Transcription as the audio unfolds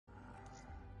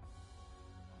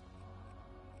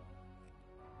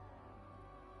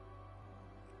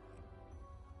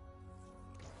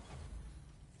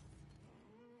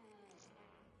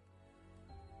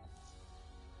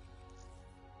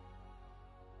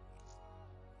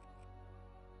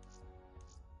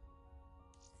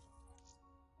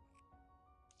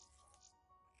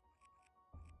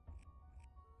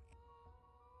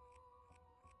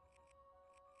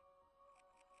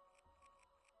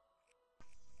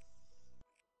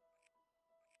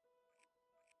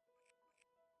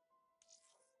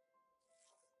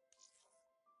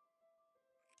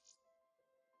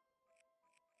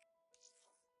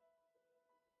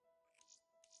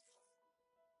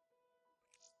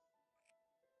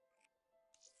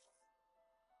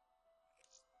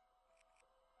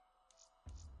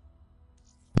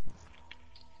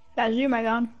That's you, my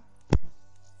gun.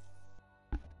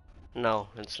 No,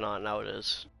 it's not. Now it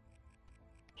is.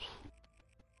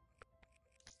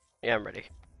 Yeah, I'm ready.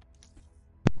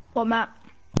 What map?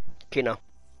 Kino.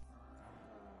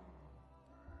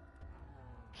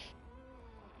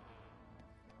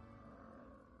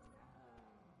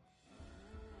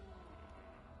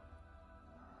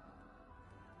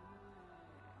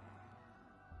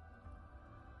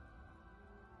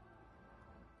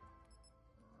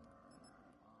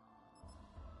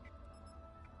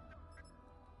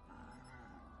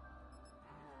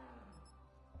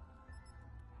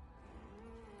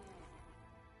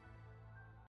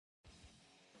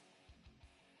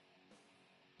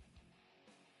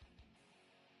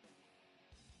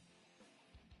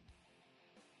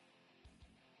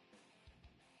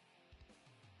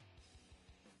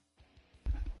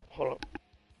 Hold on.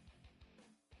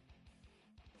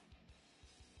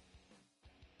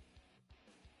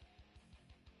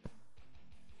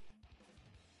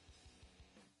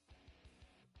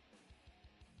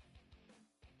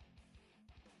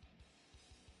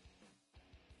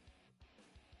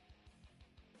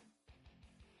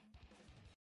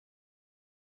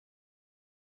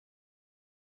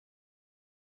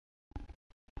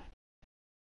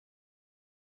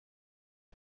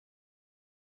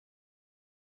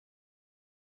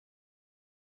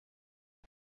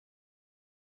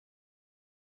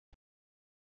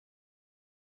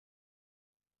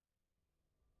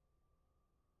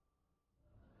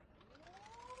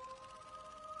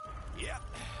 Yep,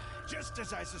 just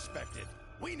as I suspected.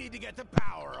 We need to get the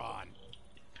power on.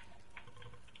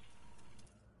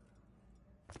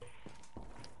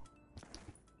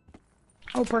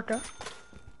 Oh, Perka.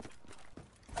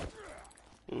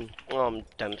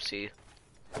 Dempsey.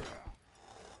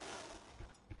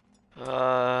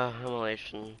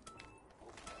 Immolation.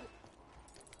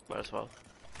 Might as well.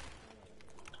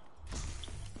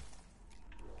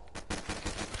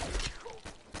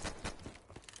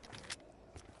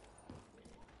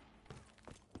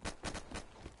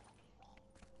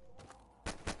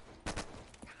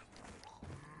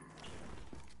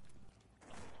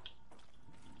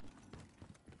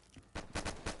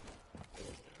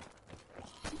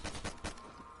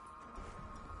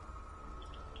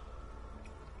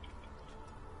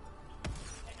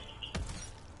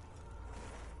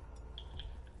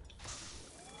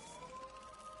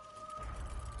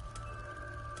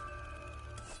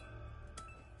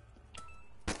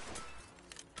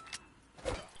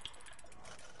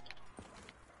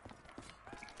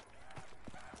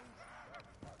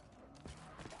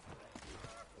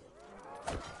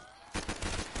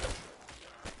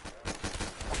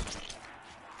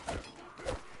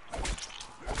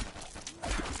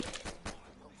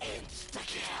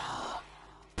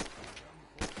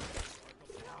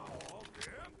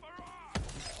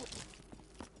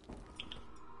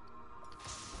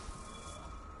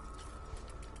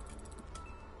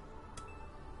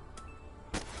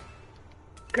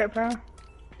 Great power.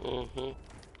 Mm-hmm.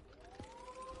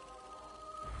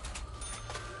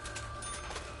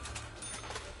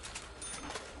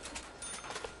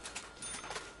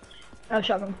 I'll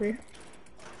shotgun for you.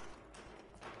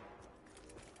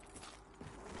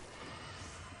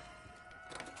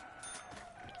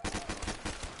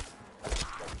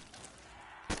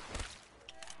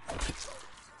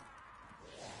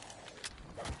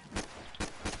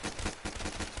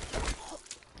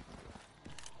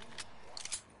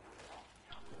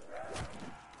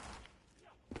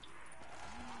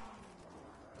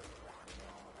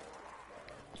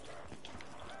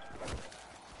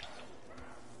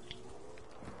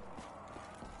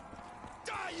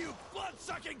 You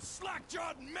blood-sucking,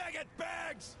 slack-jawed maggot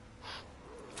bags!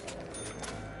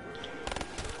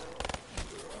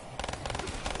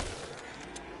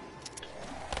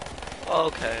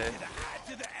 Okay. To the I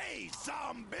to the A,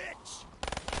 some bitch!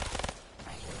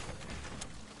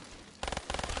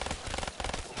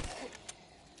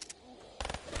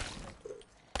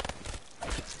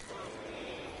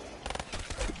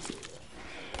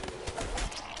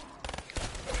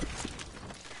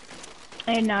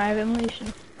 And now I have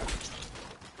immolation.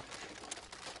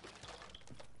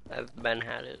 Ben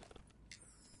had it.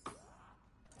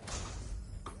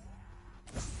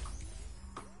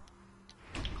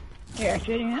 You're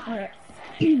activating it? Alright.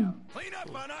 Clean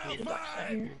up on aisle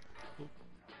 5!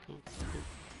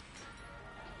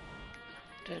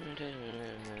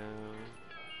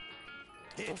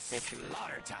 It's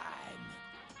slaughter time!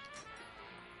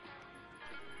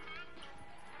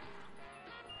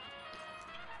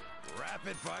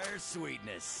 Rapid fire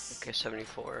sweetness. Okay,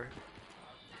 74.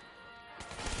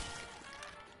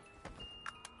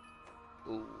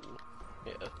 Ooh.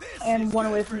 Yeah. This And is one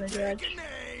good away for from the dredge. taking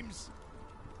names.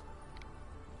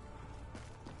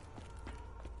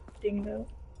 Dingo.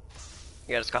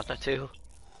 You guys got that too?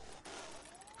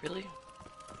 Really?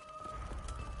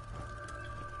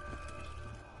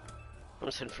 I'm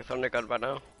sitting for Thunder God by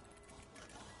now.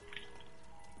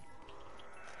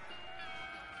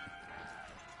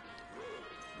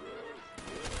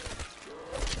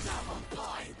 Double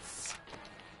points.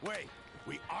 Wait,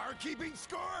 we are keeping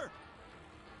score?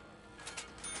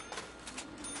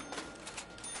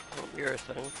 Oh, you're a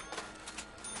thing.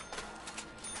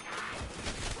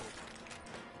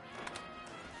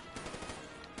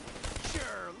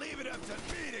 Sure, leave it up to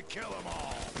me to kill them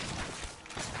all.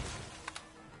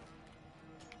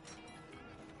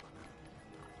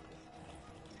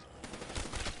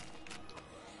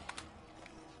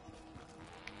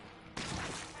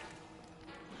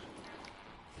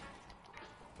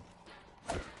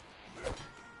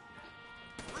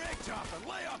 Top and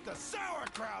lay off the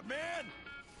sauerkraut, man!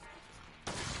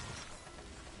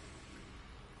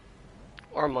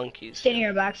 Or monkeys. Stay near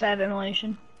your box, I have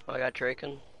immolation. Oh, I got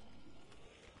Draken.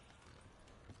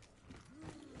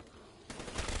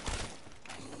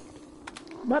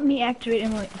 Let me activate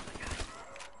immolation.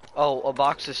 Oh, a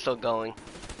box is still going.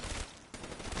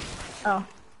 Oh,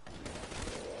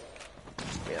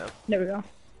 Yeah. there we go.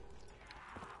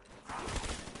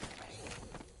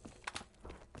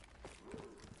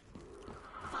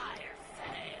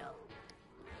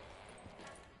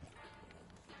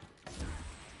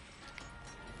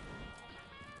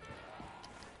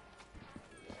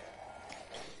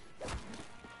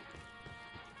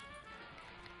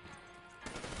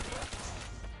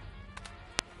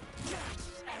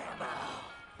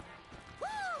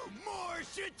 Woo! More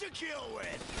shit to kill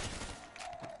with!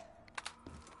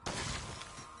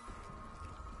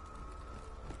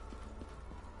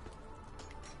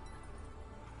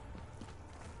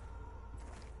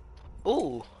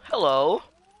 Ooh, hello.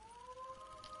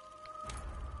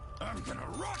 I'm gonna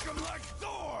rock him like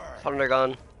Thor! Thunder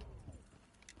Gun.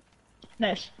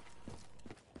 Nice.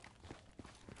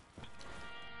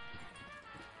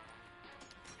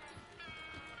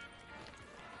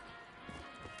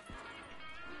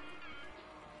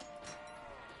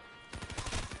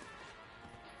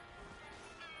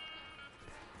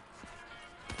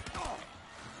 Oh,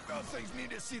 those things need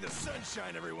to see the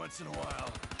sunshine every once in a while.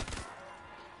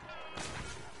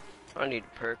 I need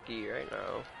Perky right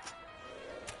now.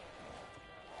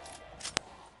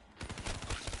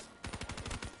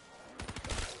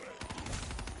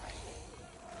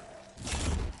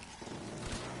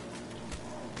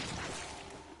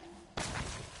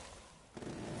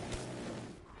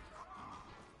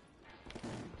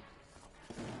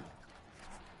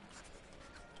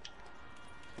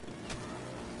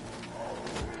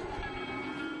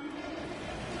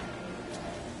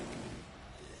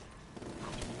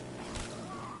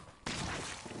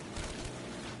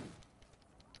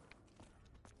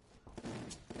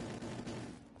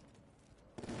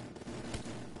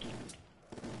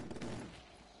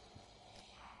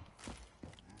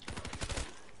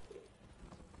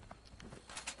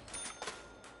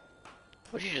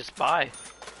 What'd you just buy?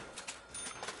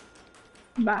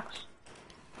 Box.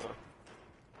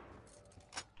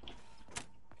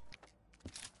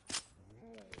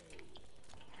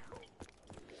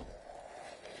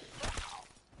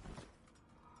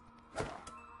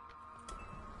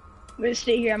 Wait,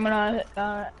 stay here. I'm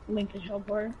gonna link the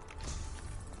teleporter.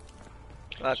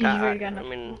 Okay, He's already got I enough.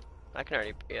 mean, I can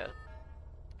already, yeah.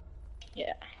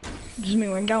 Yeah. Doesn't mean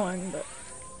we're going, but.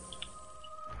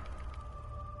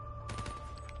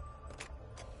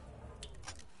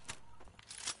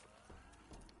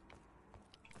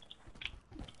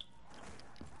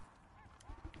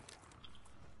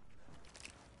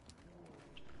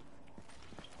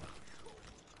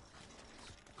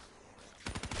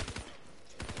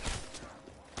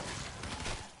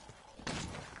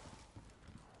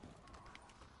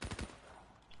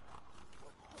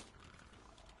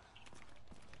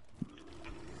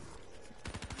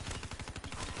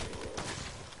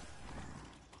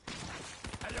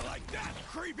 How you like that,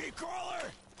 creepy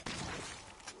crawler?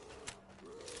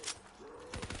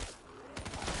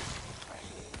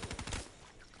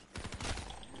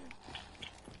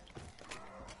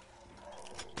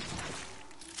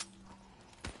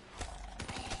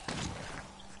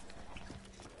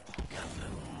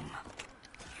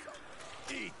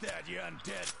 Eat that, you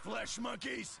undead flesh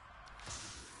monkeys!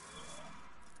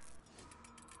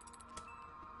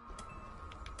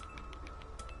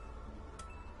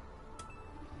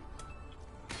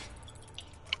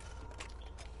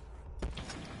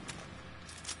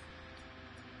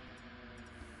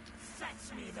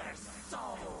 Fetch me the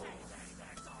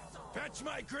Fetch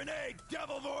my grenade,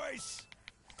 devil voice!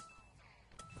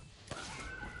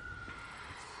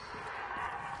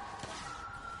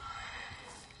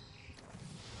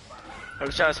 I'm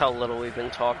just how little we've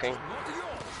been talking.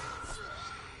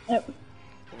 Yep.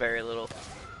 Very little.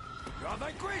 How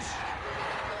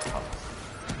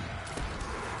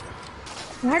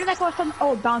did that go from?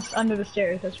 Oh, it bounced under the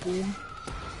stairs. That's weird.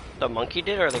 The monkey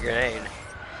did, or the grenade?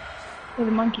 Or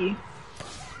the monkey.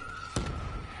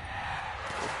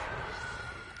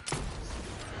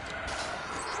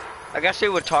 I guess we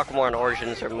would talk more on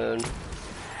Origins or Moon.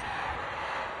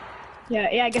 Yeah,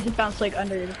 I guess it bounced like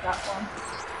under the platform.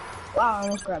 Wow, I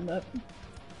almost grabbed that.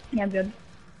 Yeah, I'm good.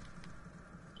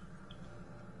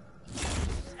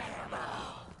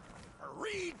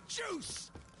 Reed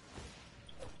juice!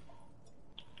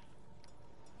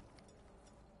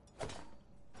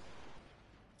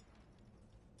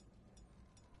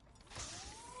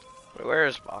 Where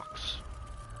is Box?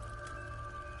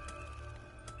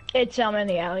 It's in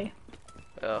the alley.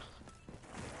 Oh.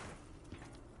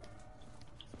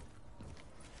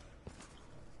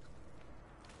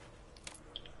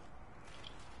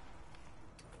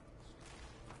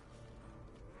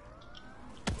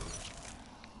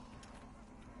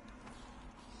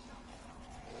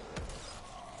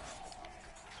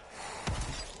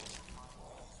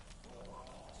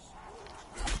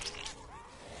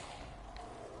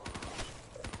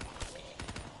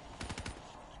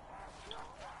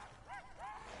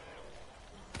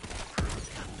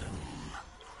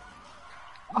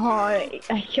 Oh,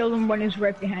 I killed him when he was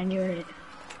right behind you.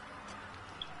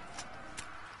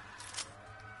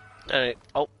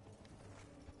 Oh.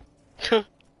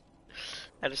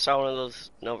 I just saw one of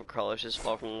those Nova crawlers just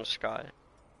fall from the sky.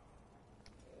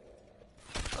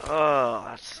 Oh,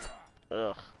 that's...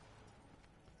 Ugh.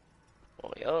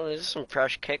 Oh, yo, there's some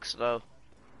fresh kicks, though.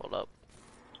 Hold up.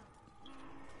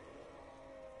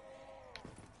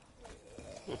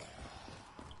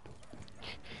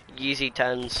 Yeezy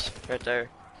 10s, right there.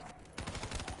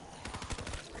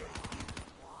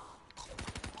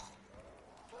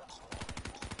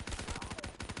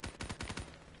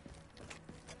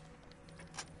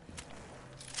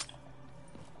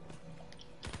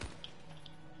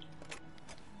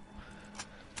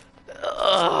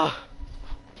 Ugh.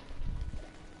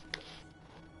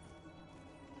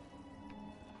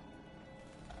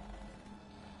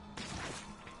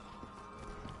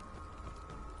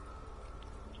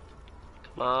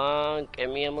 Come on, give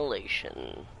me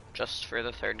immolation. Just for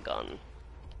the third gun.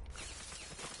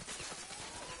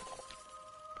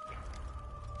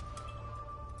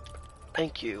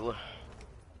 Thank you.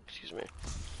 Excuse me.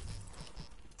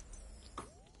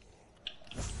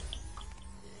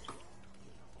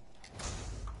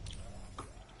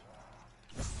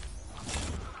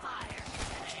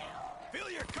 Fill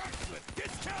your carts with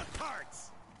discount parts!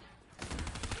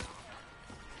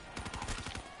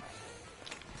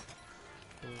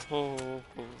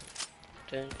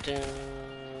 Dun, dun,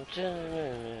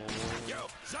 dun, Yo,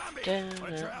 zombie! dun,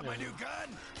 Wanna try out my new gun?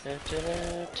 dun,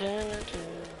 dun, dun,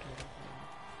 dun.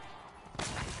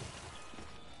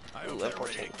 I hope Ooh, they're F14.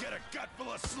 ready to get a gut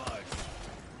full of slugs.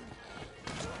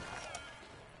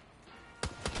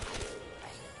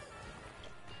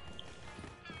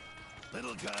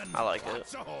 Little gun, I like it.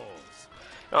 lots of holes.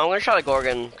 No, I'm gonna try the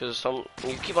Gorgon because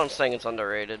you keep on saying it's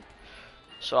underrated,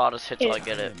 so I'll just hit till I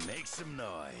get it. Gonna make some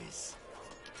noise.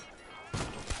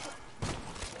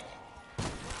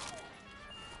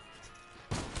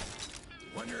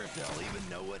 Wonder if they'll even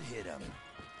know what hit them.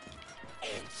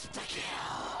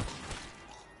 Insta-kill.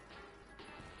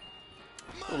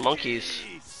 Ooh, monkeys.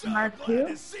 So Mark glad two?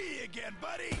 to see you again,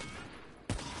 buddy.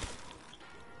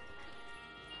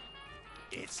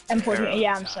 It's M14.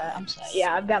 Yeah, I'm time. set.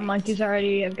 Yeah, I've got monkeys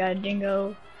already. I've got a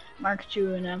dingo, Mark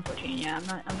II, and M14. Yeah, I'm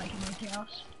not getting anything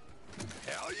else.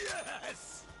 Hell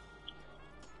yes!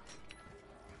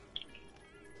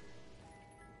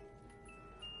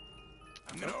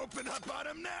 I'm gonna open up on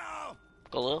him now.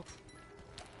 Galil?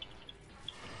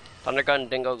 Thundergun,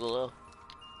 Dingo, Galil.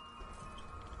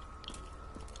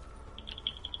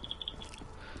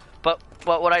 But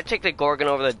would I take the Gorgon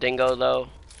over the Dingo though?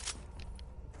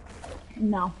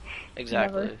 No.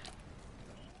 Exactly.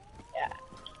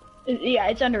 Never. Yeah,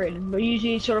 it's underrated, but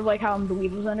usually it's sort of like how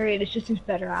Unbelievable's underrated. It's just these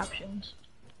better options.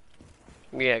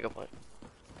 Yeah, good point.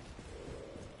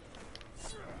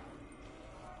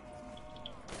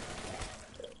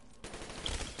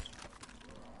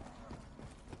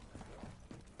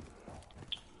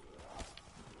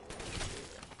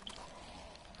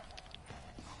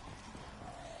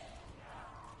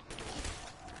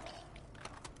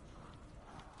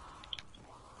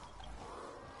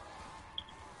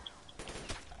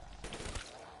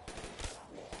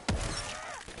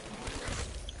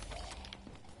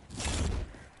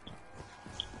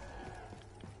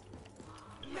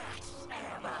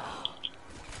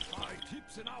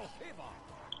 and I'll favor.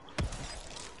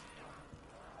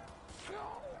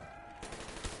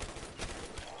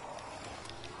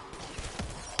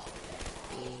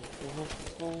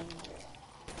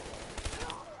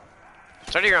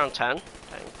 It's already around 10. Dang.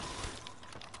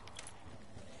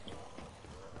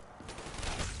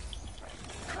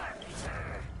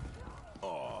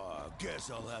 Oh, guess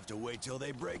I'll have to wait till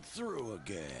they break through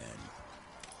again.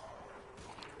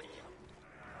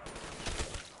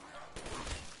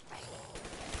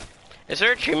 Is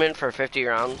there a achievement for 50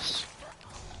 rounds?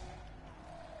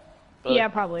 Really? Yeah,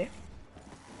 probably.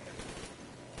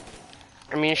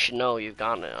 I mean, you should know you've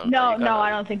gotten it. No, I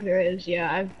don't think there is.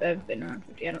 Yeah, I've been around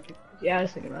 50. I don't think. Yeah, I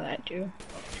was thinking about that too. You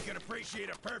can appreciate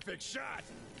a perfect shot.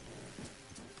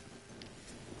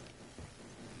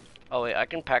 Oh wait, I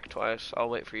can pack twice. I'll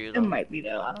wait for you It though. might be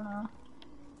though. I don't know.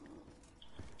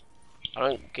 I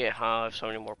don't get how I have so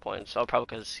many more points. Oh, probably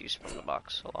because you spun the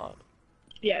box a lot.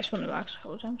 Yeah, I spun the box a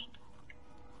couple times.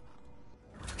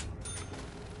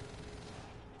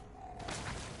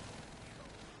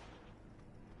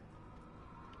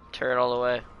 Turret all the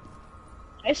way.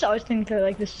 I used to always think that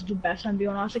like this is the best on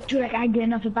B1. I was like, dude, I gotta get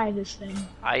enough to buy this thing.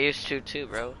 I used to too,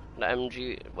 bro. The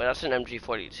MG. Wait, that's an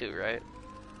MG42, right?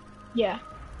 Yeah.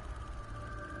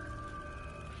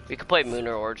 We could play Moon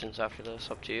or Origins after this.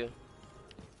 Up to you.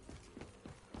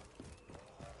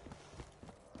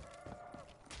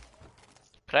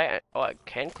 Could I? Oh, I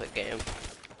can click game.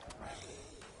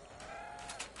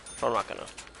 But I'm not gonna.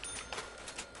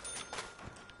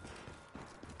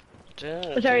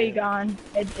 It's already gone.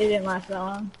 It didn't last that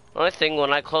long. Only thing,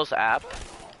 when I close the app,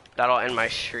 that'll end my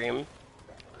stream.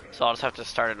 So I'll just have to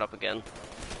start it up again.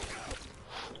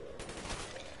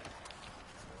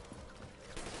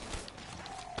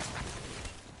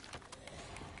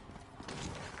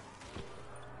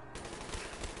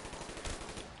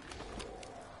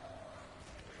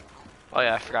 Oh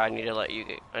yeah, I forgot. I needed to let you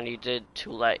get. I needed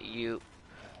to let you.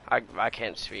 I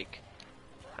can't speak.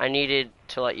 I needed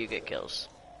to let you get kills.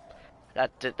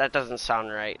 That doesn't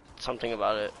sound right. Something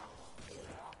about it.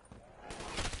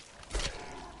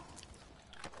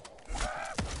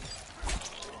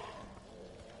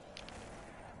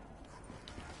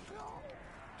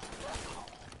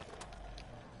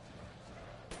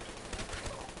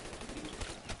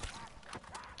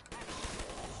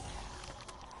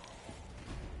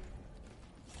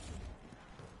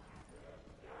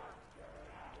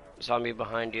 Zombie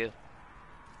behind you.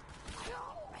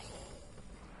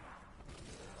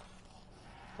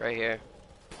 Right here.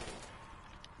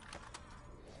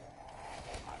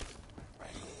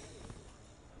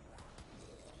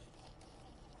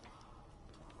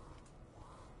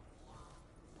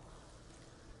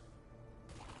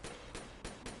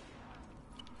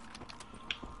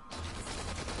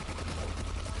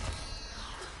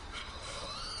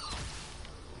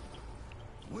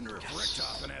 Wonder if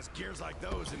Richtofen has gears like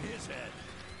those in his head.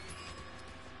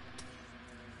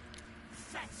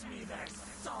 Fetch me their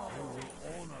soul.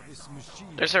 This machine.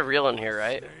 There's a reel in here,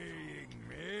 right?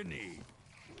 Many.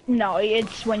 No,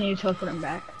 it's when you tilted them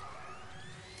back.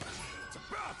 It's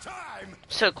about time.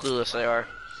 So clueless they are.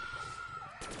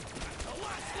 The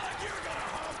last leg you're gonna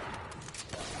hump.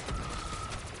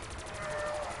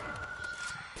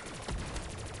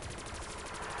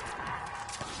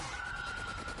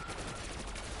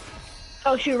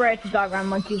 Oh shoot, right at the dog round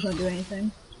monkeys don't do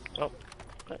anything. Oh.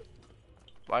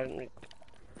 Why didn't we?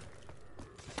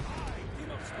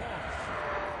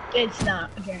 It's not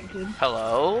guaranteed.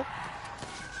 Hello?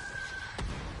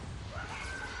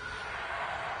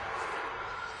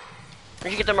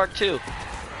 Where'd you get the Mark II?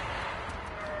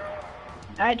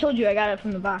 I told you I got it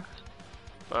from the box.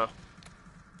 Oh.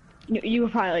 You were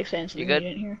probably like saying something You good?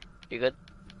 didn't hear. You good?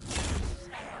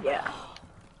 Yeah.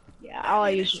 Yeah, all I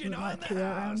used was my 2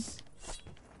 round.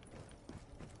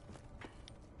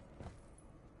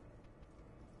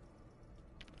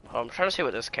 Oh, I'm trying to see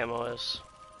what this camo is.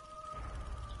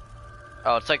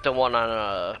 Oh, it's like the one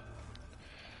on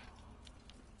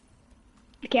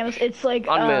Camus, it's like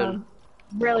On Moon.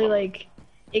 really like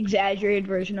exaggerated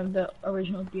version of the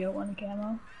original BO1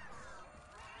 camo.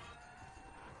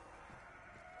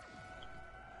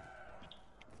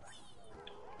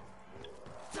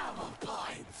 Double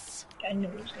points. I knew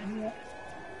it was gonna do that.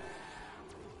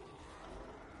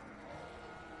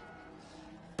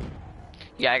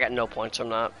 Yeah, I got no points from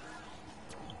that.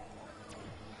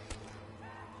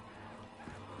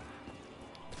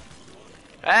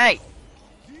 Hey!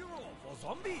 Hero for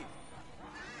zombie.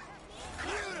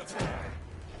 Beautiful.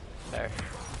 There.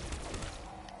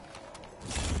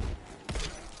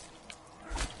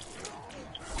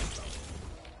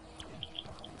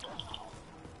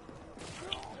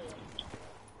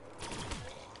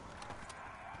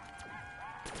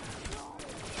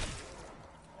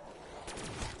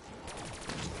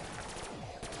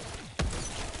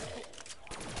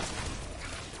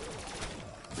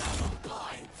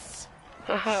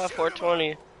 Haha,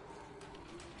 420.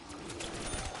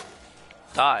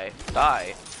 Die,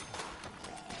 die.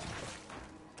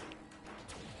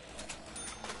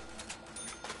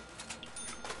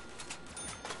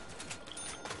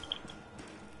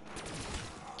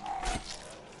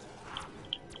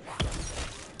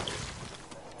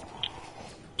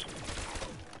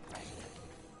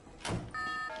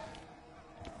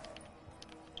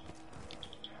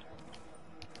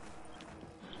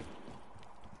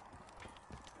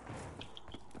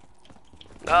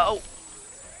 No.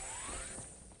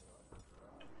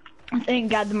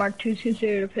 Thank God the Mark II is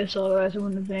considered a pistol, otherwise I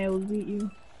wouldn't have been able to beat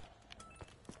you.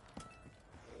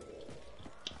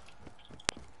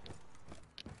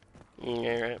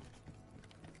 Yeah, right.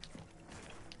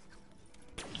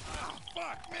 Oh,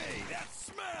 fuck me, that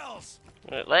smells!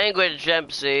 Language,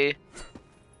 Zømbies.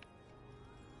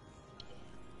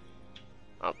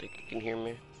 I don't think you can hear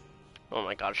me. Oh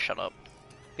my god, shut up.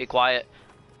 Be quiet.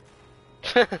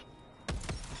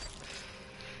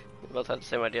 We both had the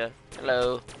same idea.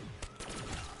 Hello.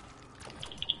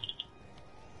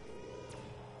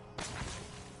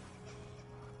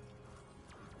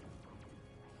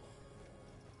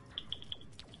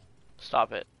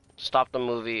 Stop it. Stop the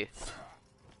movie.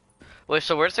 Wait,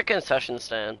 so where's the concession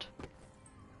stand?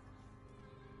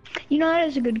 You know, that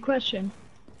is a good question.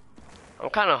 I'm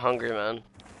kind of hungry, man.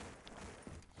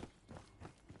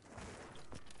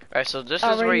 Alright, so this is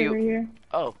right where you... over here.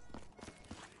 Oh.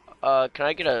 Can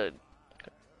I get a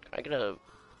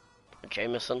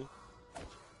Jameson?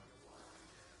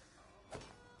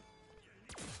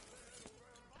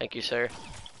 Thank you, sir.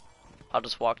 I'll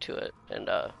just walk to it and,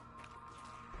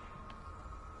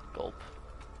 gulp.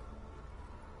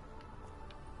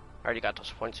 I already got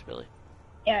those points, Billy.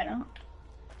 Yeah, I know.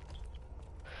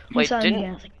 Wait, Inside, didn't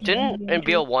yeah, it's like, didn't yeah, in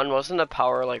BL1 wasn't the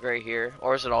power like right here,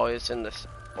 or is it always in this,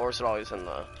 or is it always in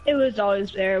the? It was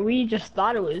always there. We just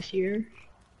thought it was here.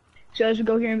 So as we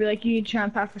go here and be like, you need to try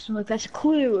and path for something like that's a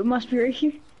clue. It must be right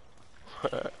here.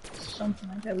 Something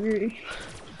like that.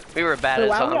 We were bad So at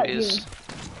why we out zombies. here?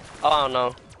 Oh, I don't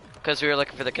know, because we were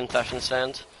looking for the concession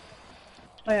stand,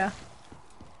 Oh yeah.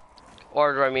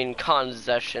 or I mean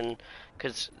concession,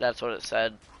 because that's what it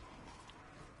said.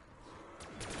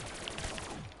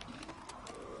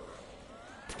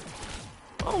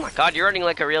 Oh my god, you're running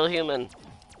like a real human.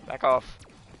 Back off.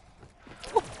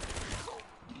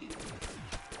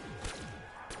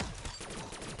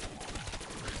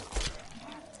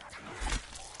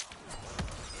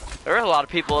 There were a lot of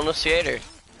people in this theater.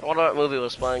 I wonder what movie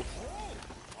was playing.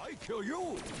 I kill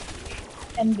you.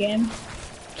 End game.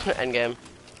 Endgame.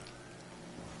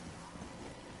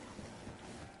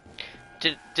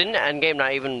 Didn't Endgame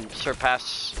not even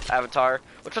surpass Avatar?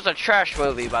 Which was a trash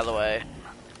movie, by the way.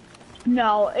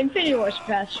 No, Infinity War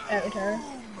surpassed Avatar.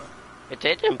 It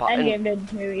did in, Endgame did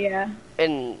too, yeah.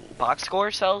 in box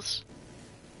score cells?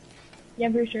 Yeah,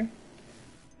 I'm pretty sure.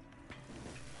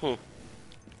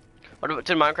 What about,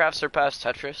 did Minecraft surpass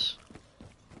Tetris?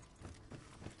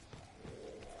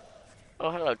 Oh,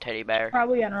 hello, teddy bear.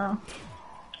 Probably, I don't know.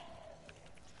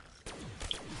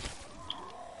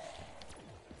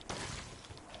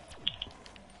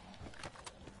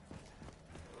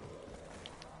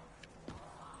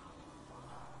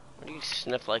 Why do you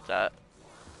sniff like that?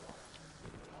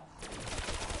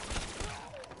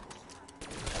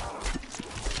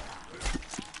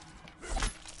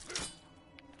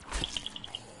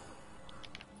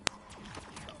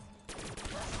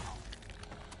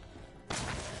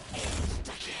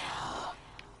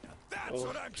 That's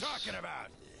what I'm talking about.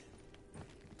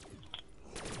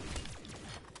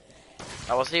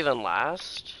 That wasn't even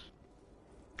last?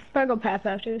 Probably go path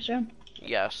after this, yeah.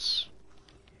 Yes.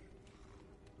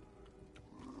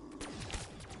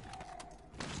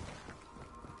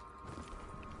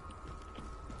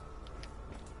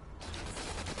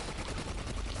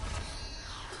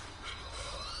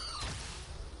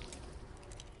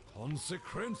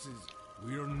 Consequences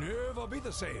will never be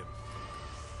the same.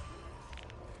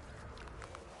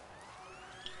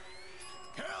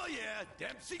 Hell yeah,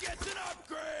 Dempsey gets an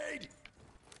upgrade!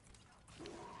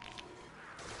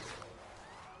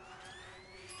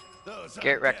 Those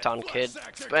Get wrecked undead on, kid.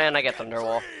 blood-sacks are Man, I gonna get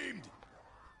Thunderwall. creamed.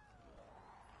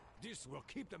 This will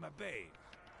keep them at bay.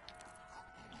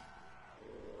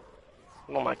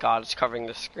 Oh my god, it's covering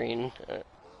the screen. It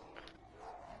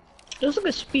looks like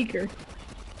a speaker.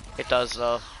 It does,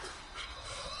 though.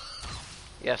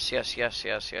 Yes, yes, yes,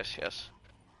 yes, yes, yes.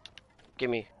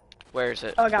 Gimme. Where is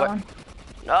it? Oh, I got Where- one.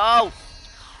 No!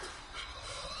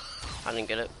 I didn't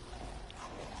get it.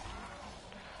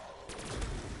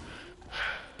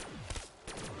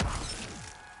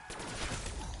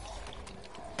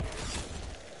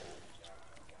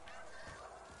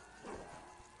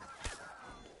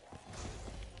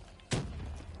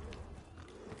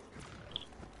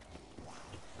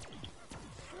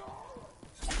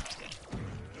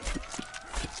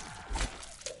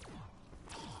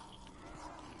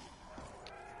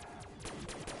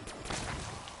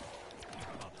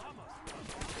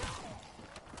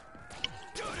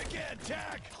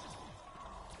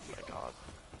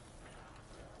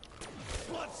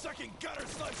 blood-sucking gutter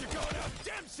slugs are going out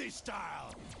Dempsey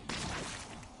style.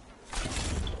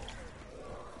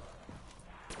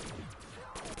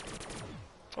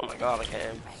 Oh my god, I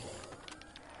can't.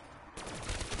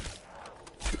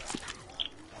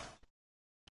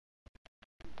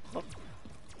 Oh.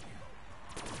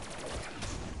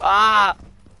 Ah!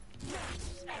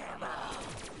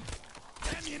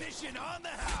 Ammunition on the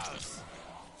house.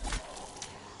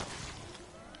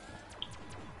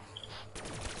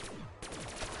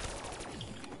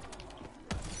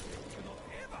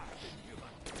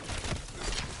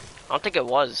 I don't think it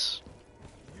was.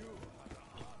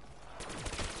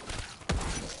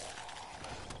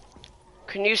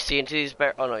 Can you see into these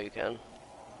bears? Oh no, you can.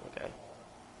 Okay.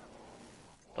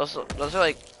 Those are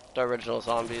like the original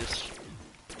zombies.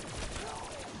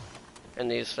 And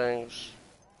these things.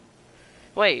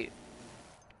 Wait,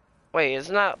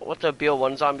 isn't that what the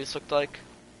BO1 zombies looked like,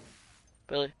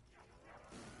 Billy?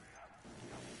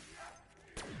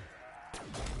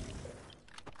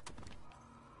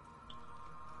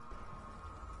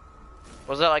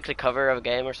 Was that like the cover of a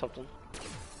game or something?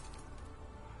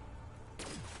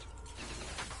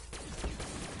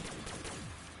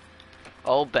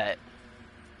 Oh, bet.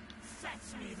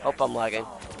 Hope I'm lagging.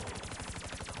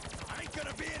 Ain't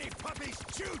gonna be any puppies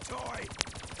chew toy.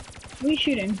 Who are you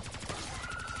shooting?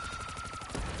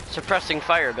 Suppressing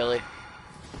fire, Billy.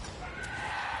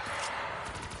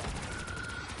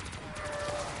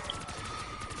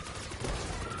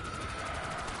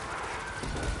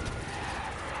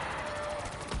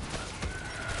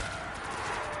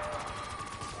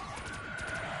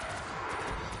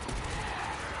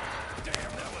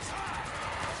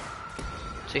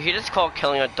 So he just called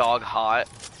killing a dog hot.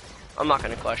 I'm not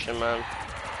gonna question, man.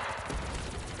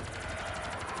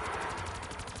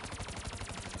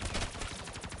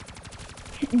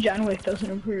 John Wick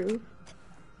doesn't improve.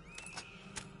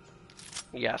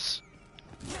 Yes.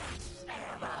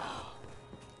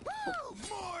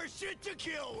 More shit to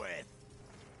kill with.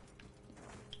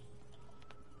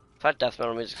 If that death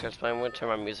metal music starts playing, I'm gonna turn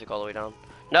my music all the way down.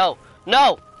 No!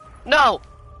 No! No!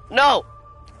 No!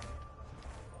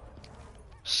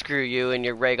 Screw you and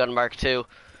your ray gun Mark II.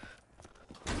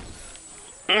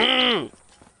 I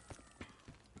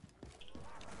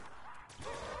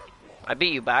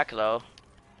beat you back though.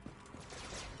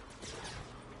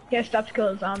 Yeah, stop to kill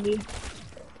a zombie.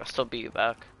 I still beat you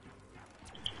back.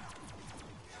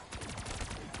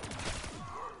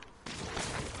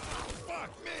 Fuck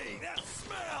me, that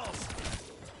smells.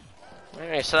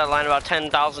 I said that line about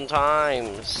 10,000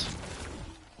 times.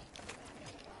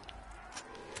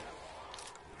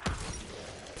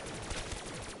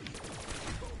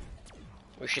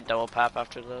 We should double pap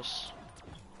after this.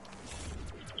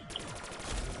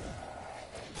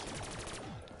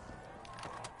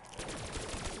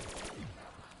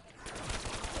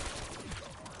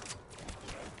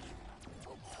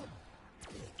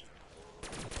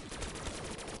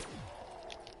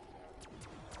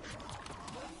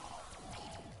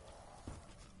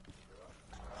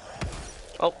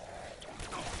 Oh.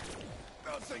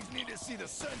 Those things need to see the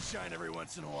sunshine every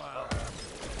once in a while.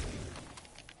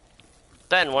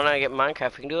 Then when I get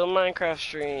Minecraft, we can do a Minecraft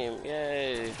stream.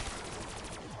 Yay.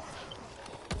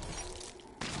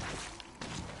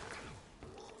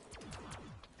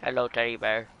 Hello, teddy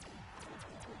bear.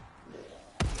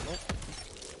 What?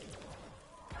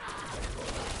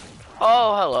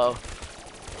 Oh, hello.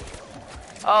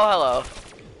 Oh, hello.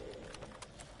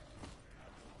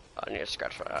 Oh, I need to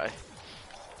scratch my eye.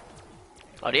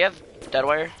 Oh, do you have dead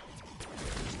wire?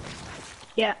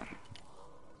 Yeah.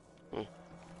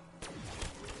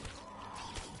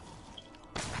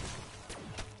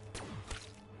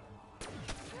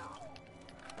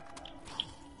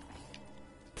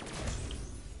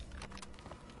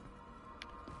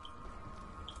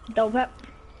 Double pep.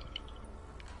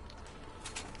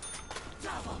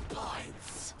 Double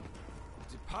points.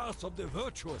 The path of the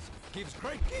virtuous gives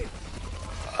great gift.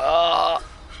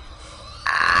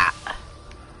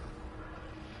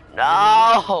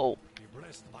 No! Be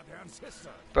blessed by the ancestor.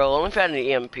 Bro, let me find an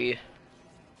EMP.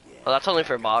 Oh, that's only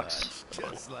for a box.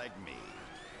 Just like me.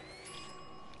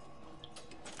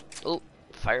 Ooh,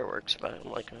 fireworks, but I'm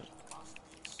liking it.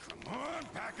 Come on,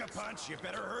 pack a punch. You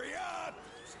better hurry up.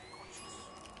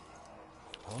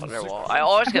 Thunderwall. I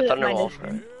always get I feel like mine Thunderwall is- for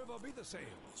it. Never be the same.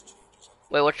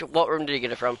 Wait, what room did you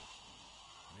get it from?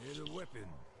 May the weapon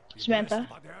be Samantha. blessed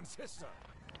by the ancestor.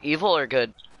 Evil or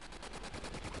good?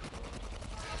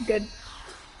 Good.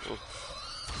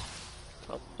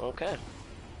 Oh, okay.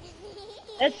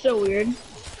 That's so weird.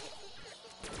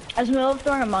 I was in the middle of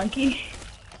throwing a monkey.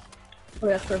 Oh,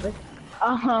 that's perfect.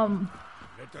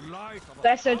 Let take the life of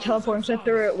I started teleporting, so I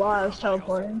threw it while I was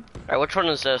teleporting. Alright, which one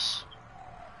is this?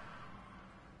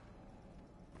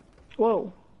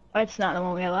 Whoa. That's not the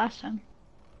one we had last time.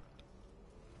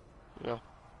 No.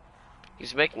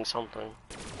 He's making something.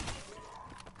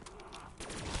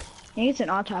 I think it's an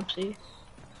autopsy.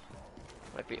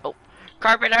 Might be. Oh,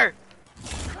 Carpenter!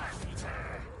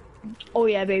 Oh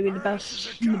yeah, baby, the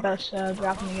best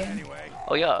drop in the game.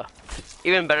 Oh yeah,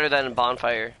 even better than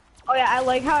Bonfire. Oh yeah, I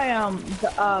like how And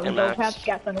double Max. tapped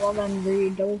got Thunderwall,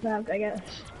 then double tapped, I guess,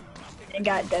 and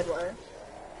got Deadwater.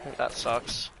 That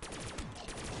sucks.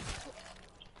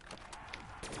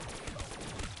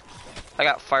 I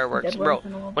got fireworks, bro.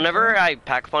 Whenever I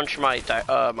pack punch my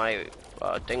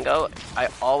dingo, I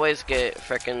always get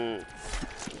frickin'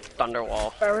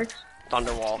 Thunderwall. Fireworks.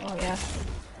 Thunderwall. Oh yeah.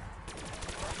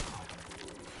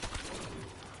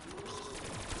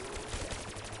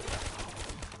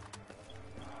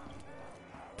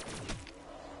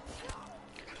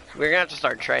 We're gonna have to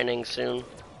start training soon.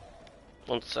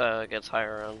 Once it gets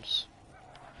higher rounds.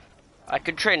 I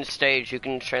could train stage, you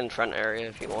can train front area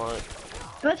if you want.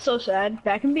 That's so sad.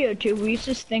 Back in BO2, we used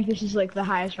to think this is like the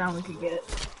highest round we could get.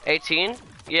 18?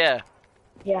 Yeah.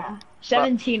 Yeah.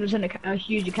 17 was a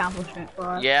huge accomplishment for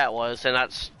us. Yeah, it was, and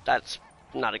that's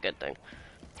not a good thing.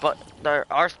 But the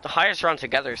highest round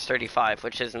together is 35,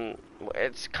 which isn't.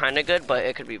 It's kind of good, but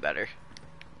it could be better.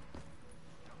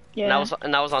 Yeah.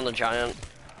 And that was on the giant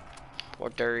or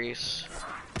Duries.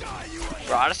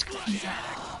 Bro,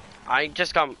 I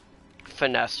just got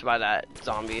finessed by that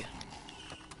zombie.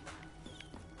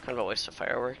 Kind of a waste of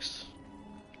fireworks.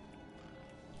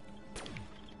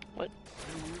 What?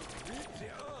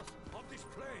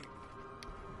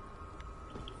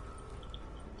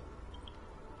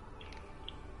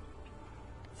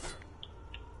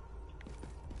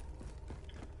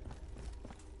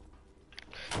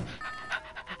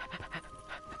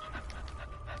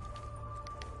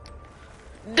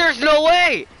 There's no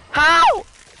way! How?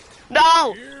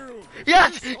 No!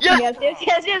 Yes! Yes!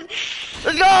 Yes.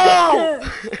 Let's go!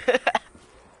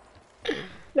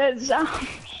 That's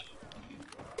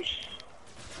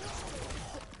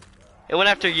It went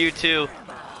after you too.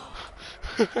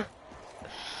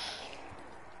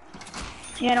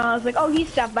 You know, I was like, oh, he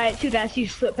stopped by it too. Then you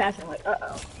slip past him. Like,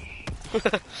 uh-oh.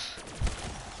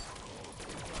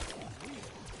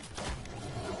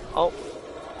 Oh.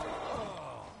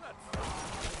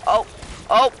 Oh.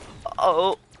 Oh.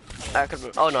 Oh. That could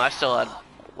be. Oh no, I still had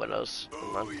widows.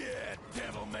 Oh yeah,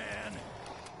 devil man.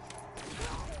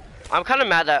 I'm kind of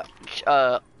mad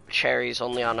that cherry's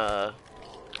only on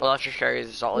electric cherries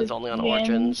is always only on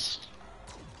origins.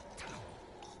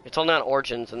 It's only on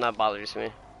origins, and that bothers me.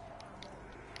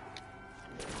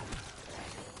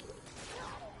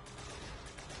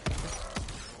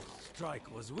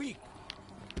 Strike was weak.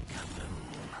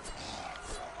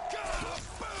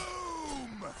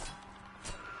 Boom!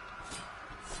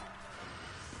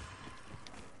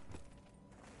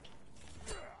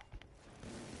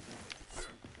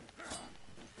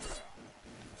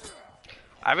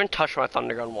 I haven't touched my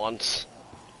thunder gun once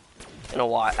in a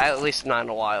while, at least not in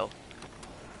a while.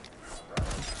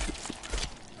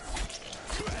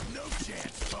 You have no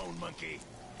chance, bone monkey.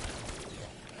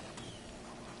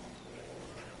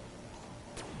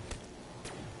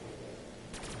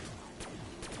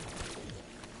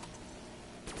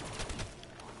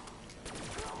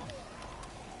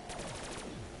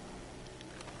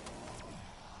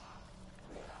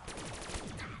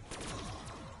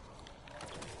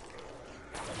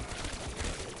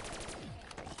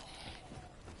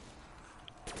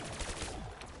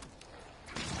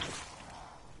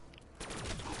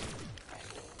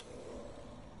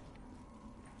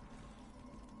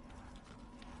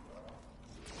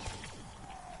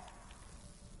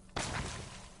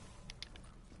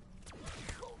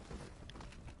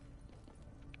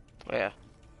 Oh, yeah.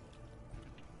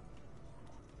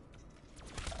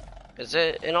 Is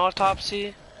it an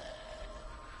autopsy?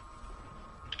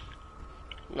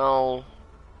 No.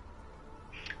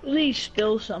 At least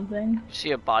spill something.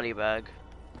 See a body bag.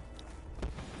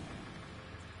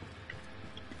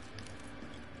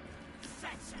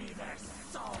 Fetch me their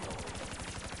soul.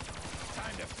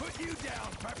 Time to put you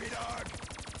down, puppy dog.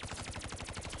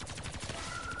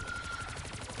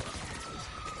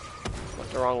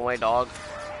 Went the wrong way, dog.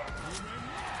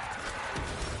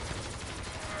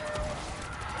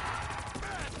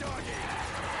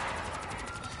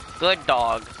 Good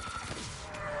dog.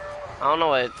 I don't know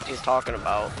what he's talking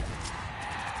about.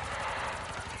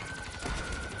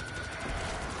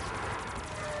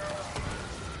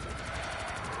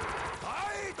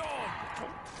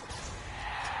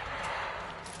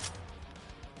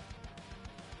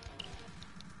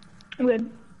 I'm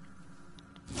good.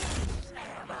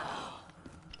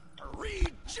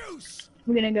 Reed juice.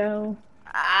 We're gonna go.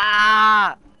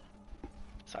 Ah!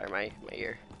 Sorry, my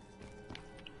ear.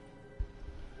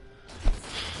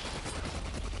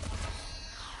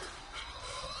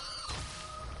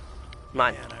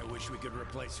 Mine. Man, I wish we could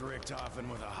replace Richtofen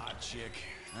with a hot chick.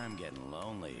 I'm getting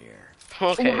lonely here.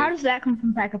 Okay. Well, how does that come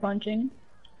from pack-a-punching?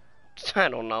 I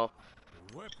don't know.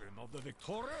 Weapon of the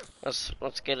victorious.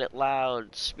 Let's get it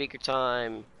loud. Speaker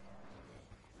time.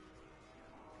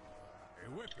 A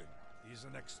weapon is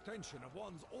an extension of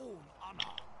one's own honor.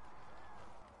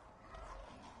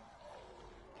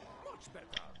 Much better.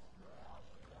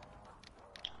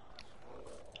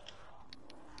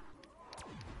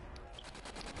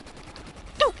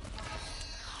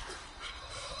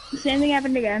 The same thing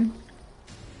happened again.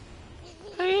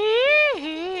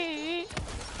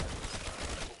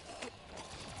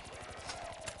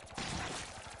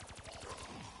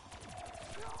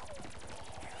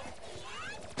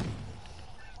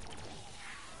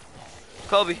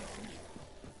 Kobe.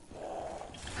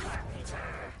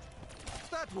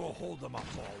 That will hold them up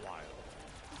for a while.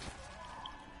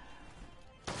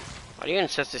 Why do you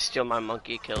insist to steal my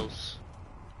monkey kills?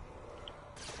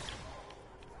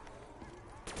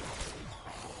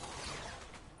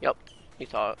 Yep, you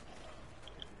thought.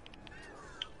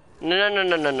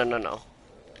 No.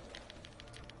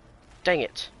 Dang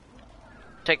it.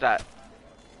 Take that.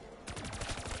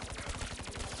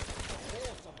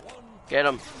 Get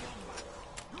him.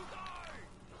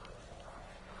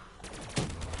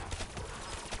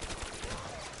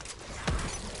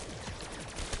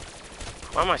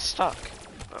 Why am I stuck?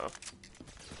 Oh.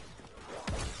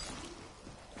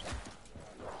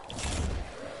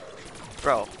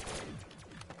 Bro.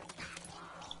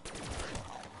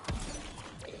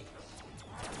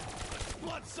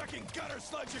 Blood-sucking gutter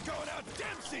slugs are going out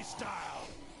Dempsey style.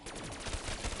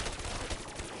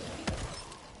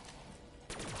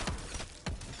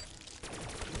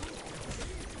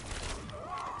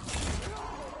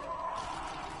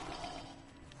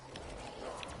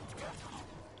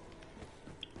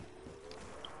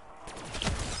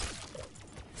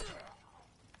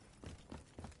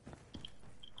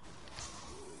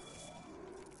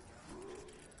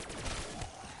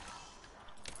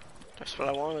 That's what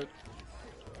I wanted.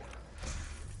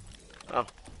 Oh.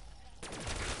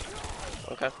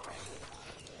 Okay.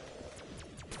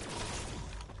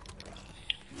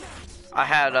 I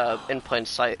had in plain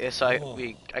sight, so I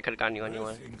could have gotten you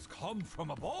anyway. Things come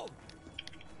from above.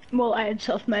 Well, I had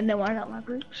self-med, then why not my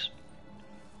bricks?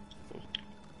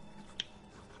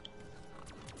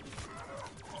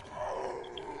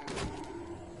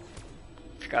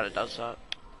 Forgot it does that.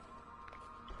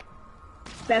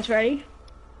 Bass ready?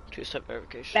 Two-step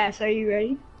verification. Bass, are you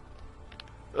ready?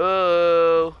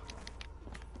 Oh.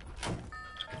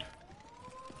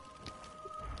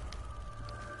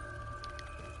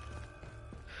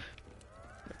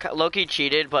 Loki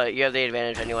cheated, but you have the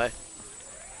advantage anyway.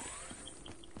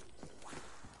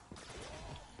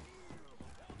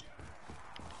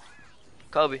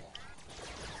 Kobe.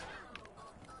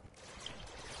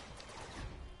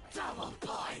 Double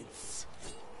points.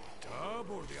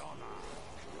 Double the honor.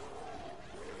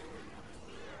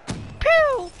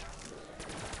 Pew!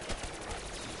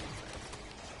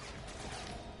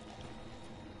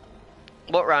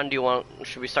 What round do you want?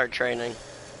 Should we start training?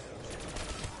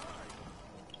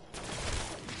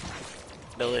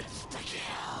 Billy.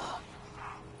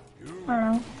 I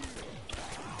don't know.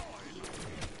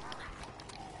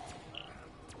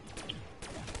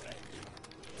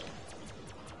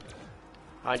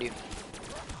 Behind you.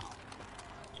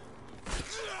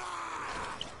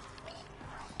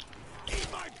 Eat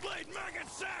my blade, maggot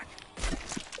sack!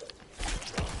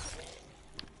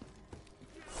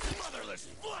 Motherless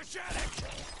flesh addict!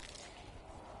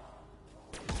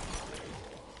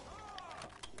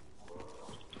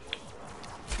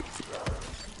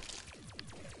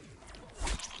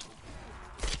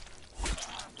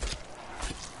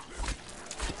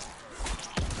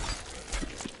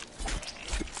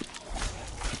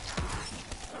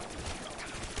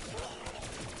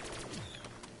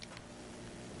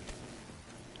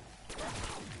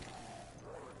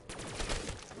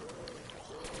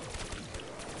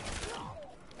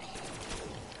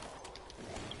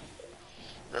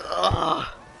 Ugh.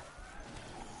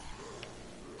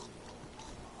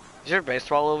 Is your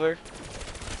base roll over?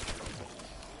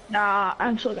 Nah,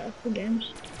 I'm still got the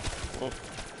games. Mm.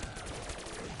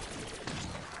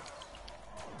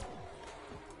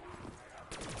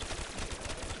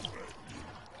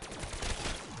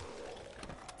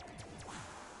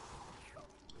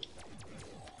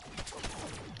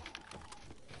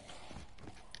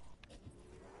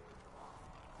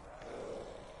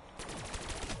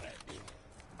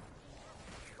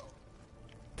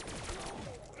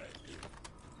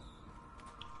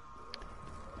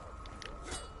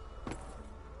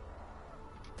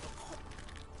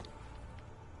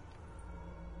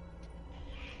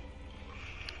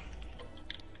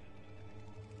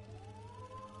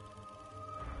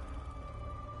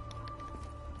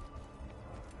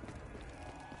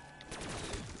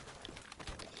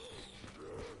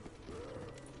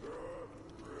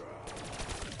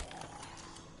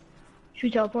 Should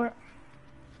we teleport?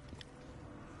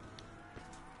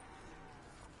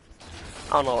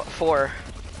 I don't know what for.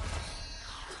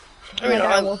 Oh my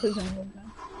god, wolf is in the wood.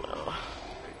 A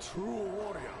true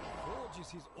warrior forges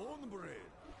his own bread.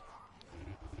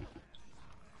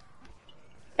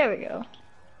 There we go.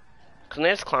 Can they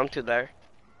just climb through there?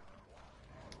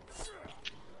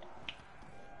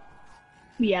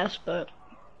 Yes, but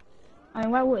I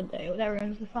mean, why would they? That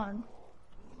ruins the fun.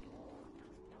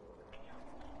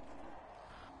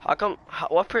 How come?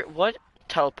 What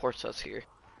teleports us here?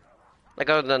 Like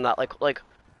other than that, like,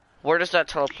 where does that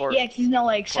teleport? Yeah, 'cause there's no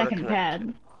like Portal second connect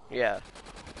pad. Yeah.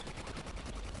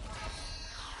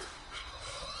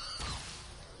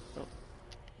 Oh.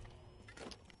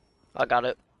 I got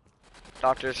it.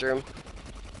 Doctor's room.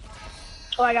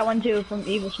 Oh, I got one too from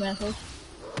Evil Smithers.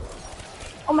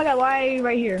 Oh my god, why are you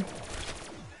right here?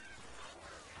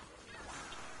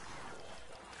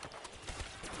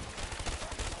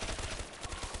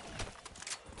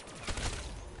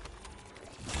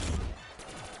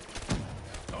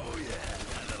 Oh yeah,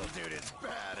 that little dude is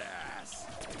badass.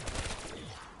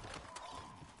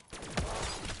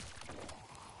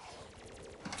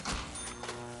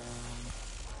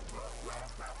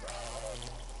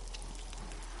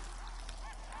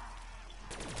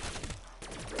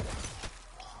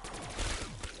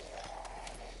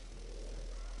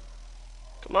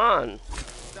 Come on.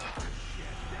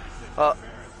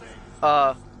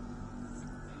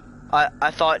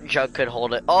 I thought Jug could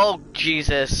hold it. Oh,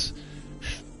 Jesus.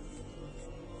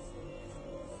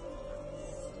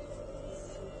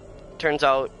 Turns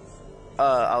out,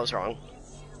 I was wrong.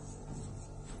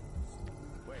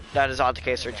 That is not the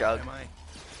case for Jug. Am I?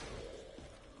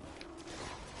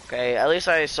 Okay, at least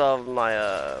I still have my,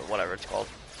 whatever it's called.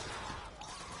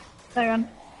 Hang on.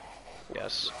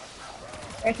 Yes.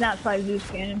 It's not 5 Zeus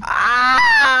cannon.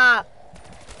 Ah!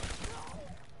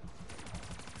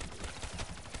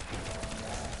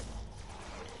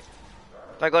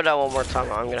 If I go down one more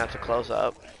time, I'm gonna have to close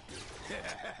up.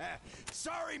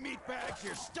 Sorry, meatbags,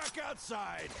 you're stuck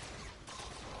outside.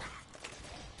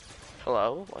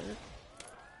 Hello? What?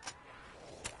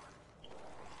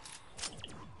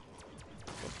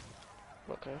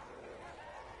 Okay.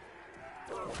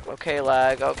 Okay,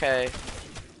 lag, okay.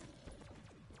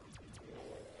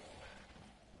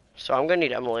 So I'm gonna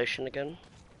need emulation again.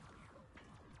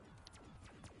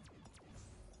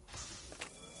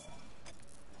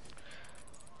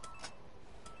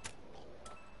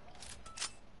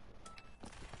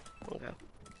 Okay.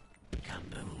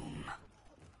 Kaboom.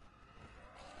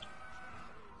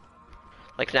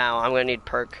 Like now, I'm gonna need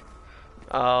perk.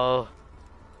 Oh.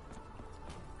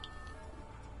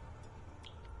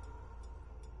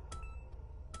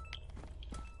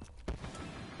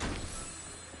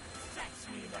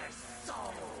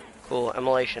 Cool,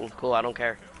 emulation. Cool, I don't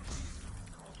care.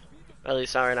 At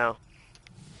least not right now.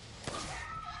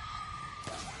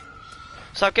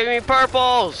 Stop giving me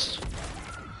purples!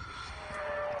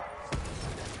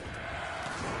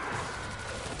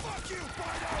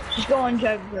 Just go on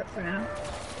Jug for now.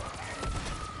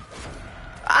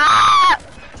 Ah!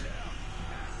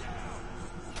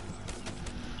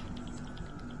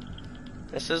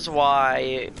 This is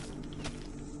why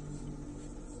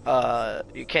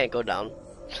you can't go down.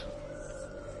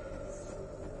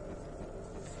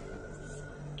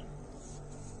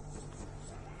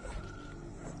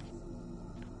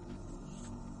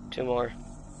 Two more.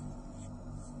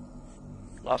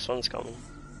 Last one's coming.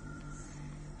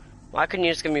 Why couldn't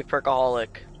you just give me Perkaholic?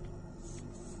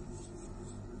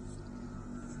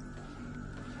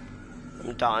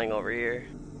 I'm dying over here.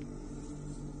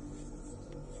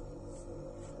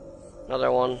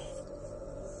 Another one.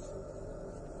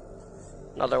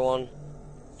 Another one.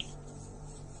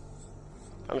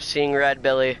 I'm seeing red,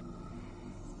 Billy.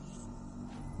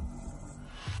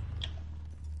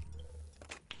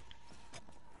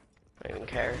 I don't even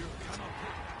care.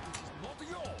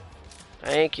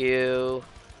 Thank you.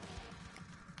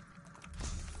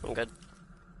 I'm good.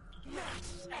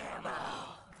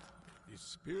 The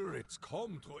spirits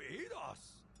come to aid us.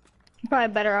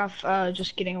 Probably better off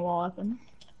just getting a wall weapon.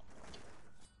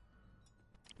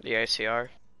 The ICR.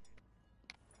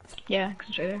 Yeah, 'cause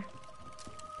it's right there.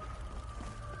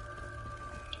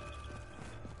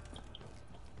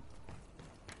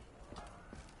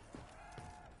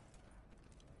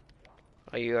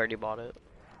 Oh, you already bought it.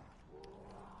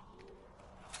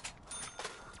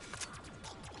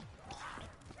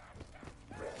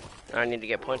 I need to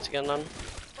get points again then.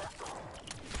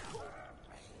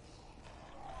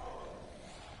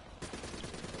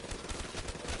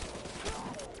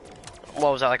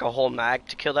 What was that, like a whole mag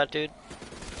to kill that dude?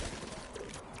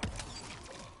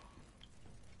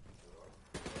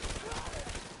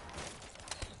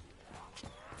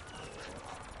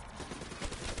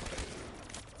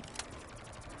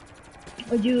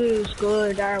 Would you lose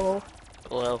good or direwolf?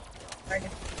 Blue.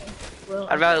 Well,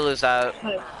 I'd rather lose that.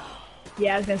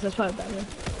 yeah, I was gonna say that's probably better.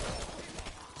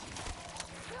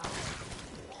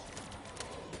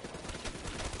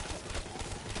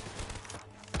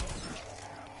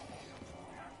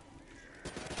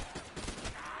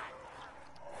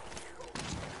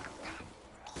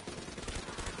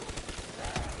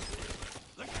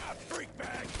 Look out, freak bag!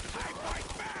 I fight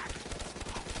back!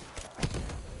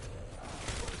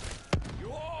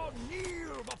 You all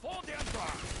kneel before the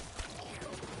Emperor!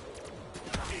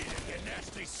 Eat it, you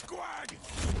nasty squag!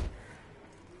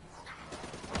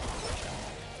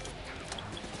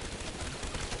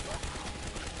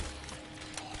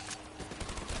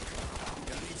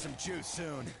 Gonna need some juice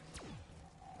soon.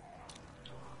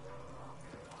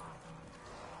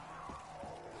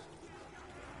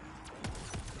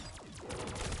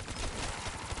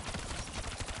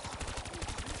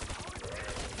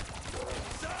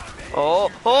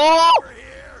 Oh! Oh! Over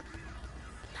here!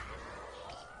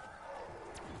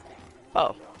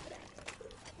 Oh.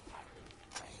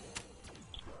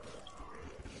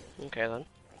 Okay then.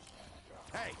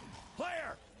 Hey,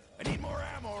 player! I need more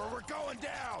ammo or we're going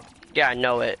down! Yeah, I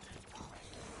know it.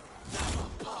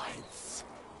 Pints!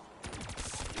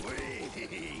 Sweet!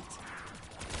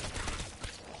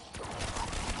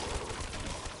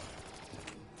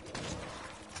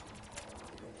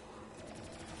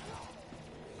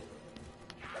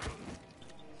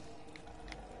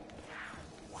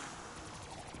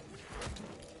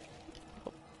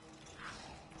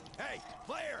 Hey,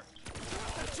 player!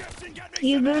 The chips and get me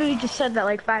You some literally ammo! just said that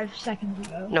like 5 seconds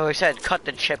ago. No, he said cut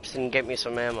the chips and get me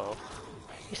some ammo.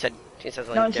 He said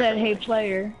something No, it said, different. hey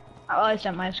player. Oh, it's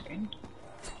on my screen.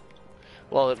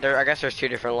 Well, I guess there's two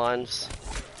different lines.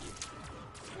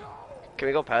 Can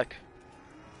we go pack?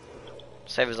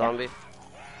 Save a zombie.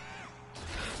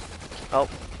 Oh.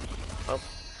 Oh.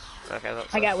 Okay,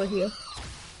 that's I got with you.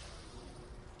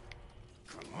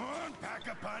 Come on, pack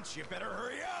a punch, you better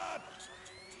hurry up!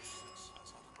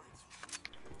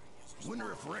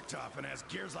 Wonder if Richtofen has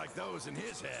gears like those in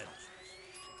his head.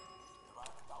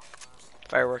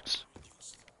 fireworks.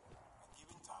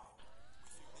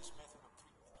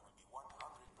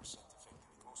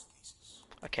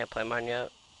 I can't play mine yet.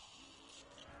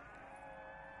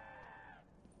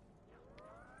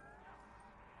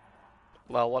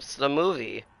 Well, what's the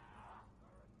movie?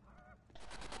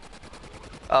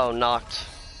 Oh, knocked.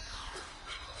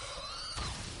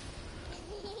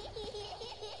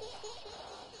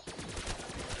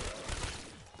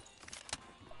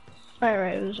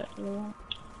 Right, it was after the one.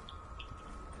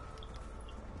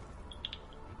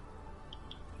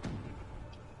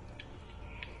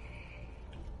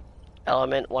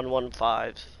 Element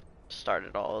 115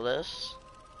 started all of this.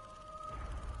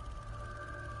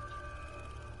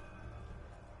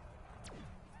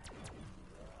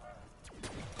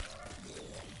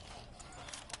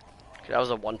 Okay, that was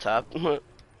a one tap.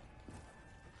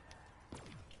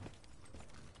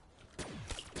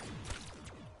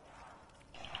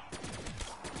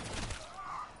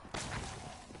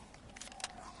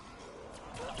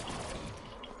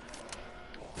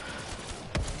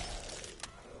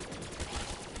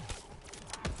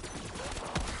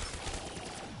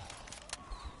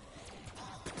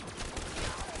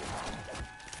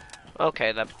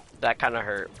 Okay, that kind of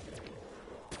hurt.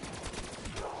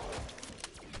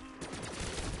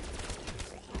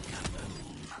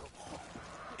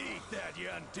 Eat that, you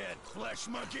undead flesh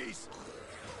monkeys!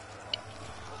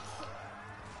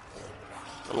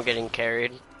 I'm getting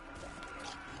carried.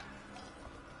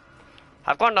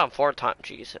 I've gone down 4 times.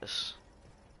 Jesus.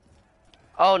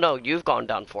 Oh no, you've gone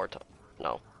down 4 times.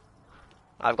 No.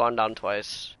 I've gone down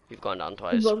twice. You've gone down We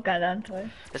twice. both got down twice.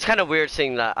 It's kind of weird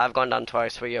seeing that I've gone down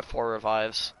twice where you have 4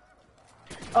 revives.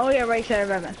 Oh yeah, right there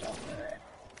by myself.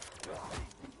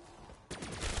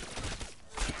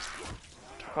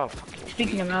 Oh, fucking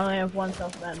Speaking of, I only have one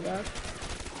self-ban buff.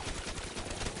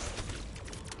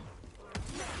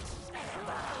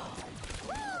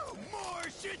 Woo! More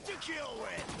shit to kill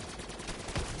with!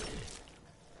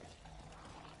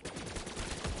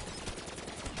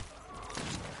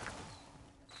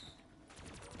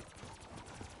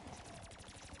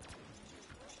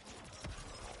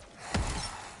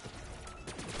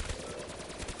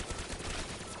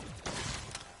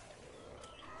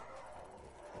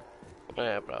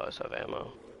 Yeah, but I always have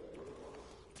ammo.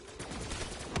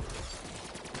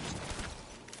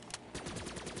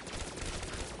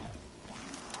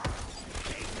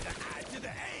 A to the I to the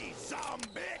A, some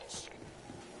bitch!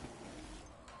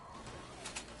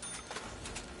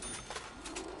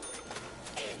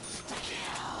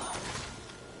 Insta-kill!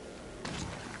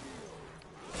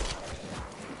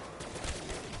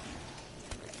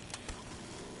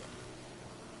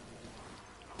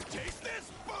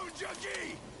 this, bone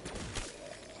junkie!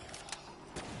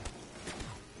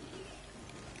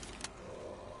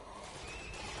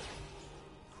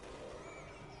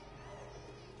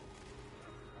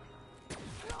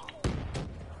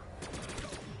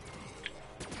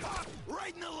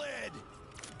 Right in the lid!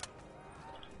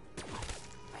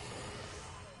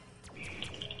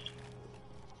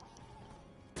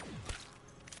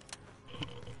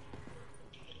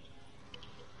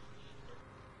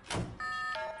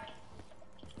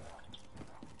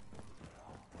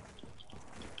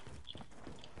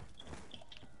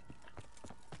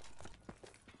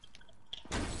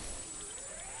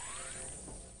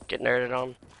 Get nerded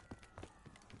on.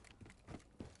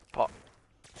 Pop.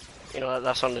 You know what?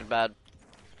 That sounded bad.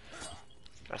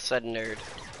 I said nerd.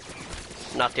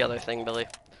 Not the other thing, Billy.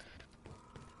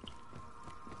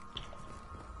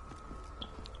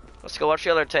 Let's go watch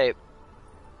the other tape.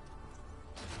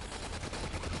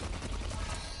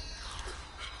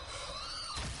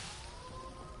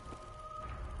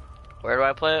 Where do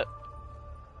I play it?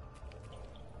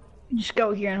 Just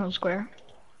go here and hold square.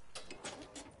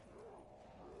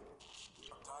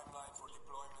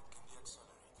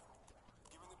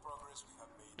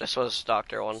 This was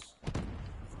Doctor One.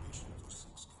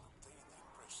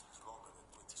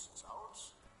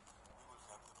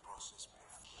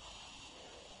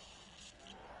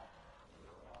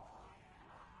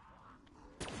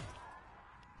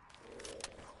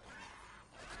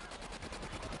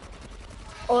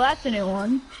 Oh, that's a new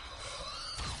one.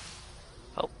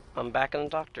 Oh, I'm back in the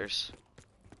doctor's.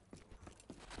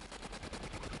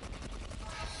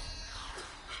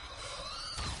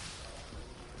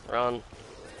 Run.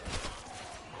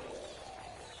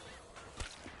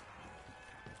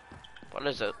 What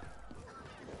is it?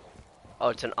 Oh,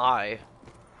 it's an eye.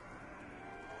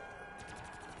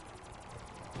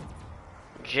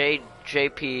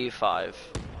 JP5.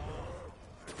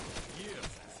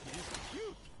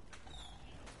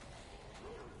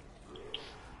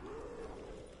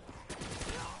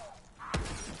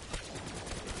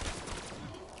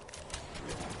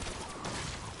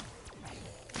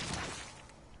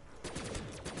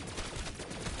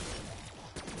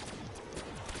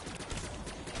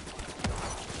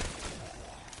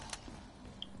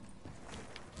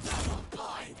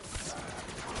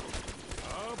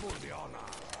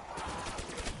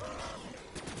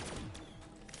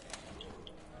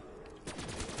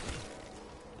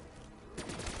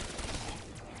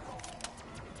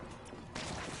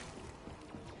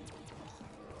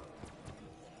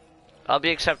 I'll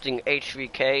be accepting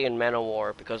HVK and Man of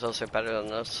War because those are better than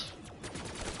this.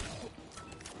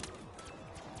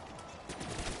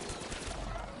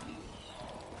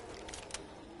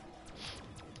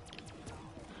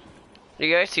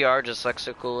 The ICR just looks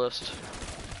the coolest.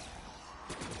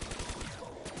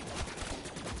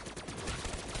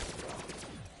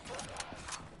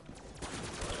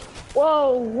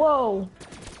 Whoa, whoa.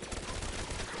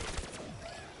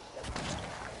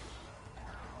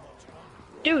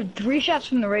 Dude, 3 shots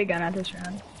from the ray gun at this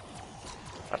round.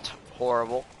 That's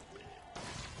horrible.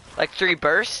 Like 3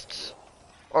 bursts?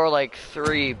 Or like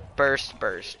 3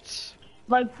 bursts?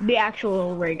 Like the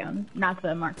actual ray gun, not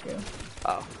the Mark II.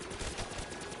 Oh.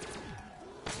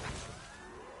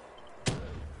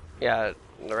 Yeah,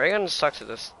 the ray gun sucks at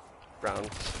this round.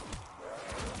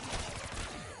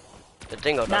 The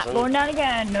dingo doesn't. Not going down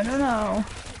again, no, no, no.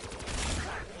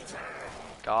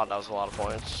 God, that was a lot of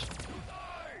points.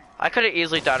 I could have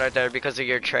easily died right there because of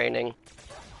your training.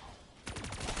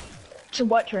 So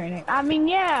what training? I mean,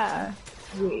 yeah.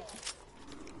 Wait.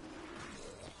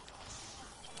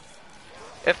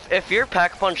 If your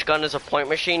pack punch gun is a point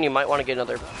machine, you might want to get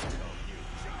another.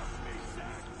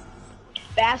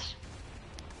 Fast.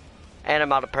 And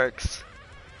I'm out of perks.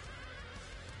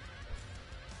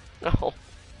 No.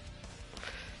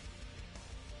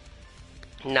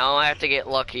 Now I have to get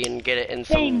lucky and get it in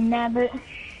some. Dang, nabbit.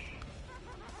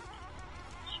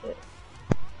 Shit.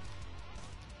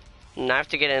 And I have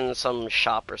to get in some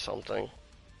shop or something.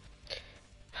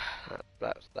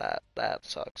 That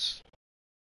sucks.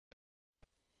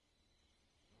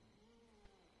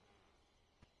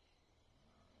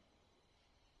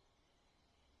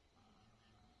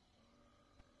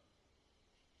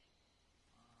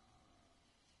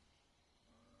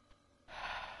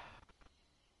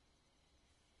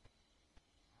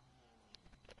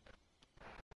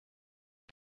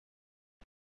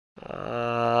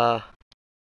 How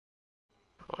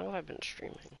long have I been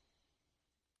streaming?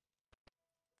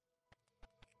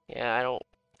 Yeah, I don't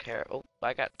care. Oh,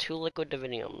 I got 2 liquid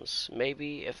diviniums.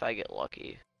 Maybe if I get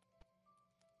lucky.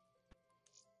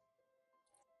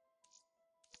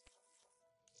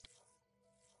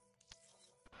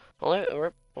 Only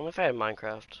if I had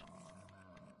Minecraft.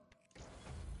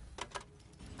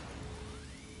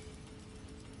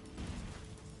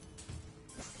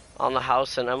 On the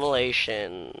house in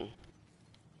emulation.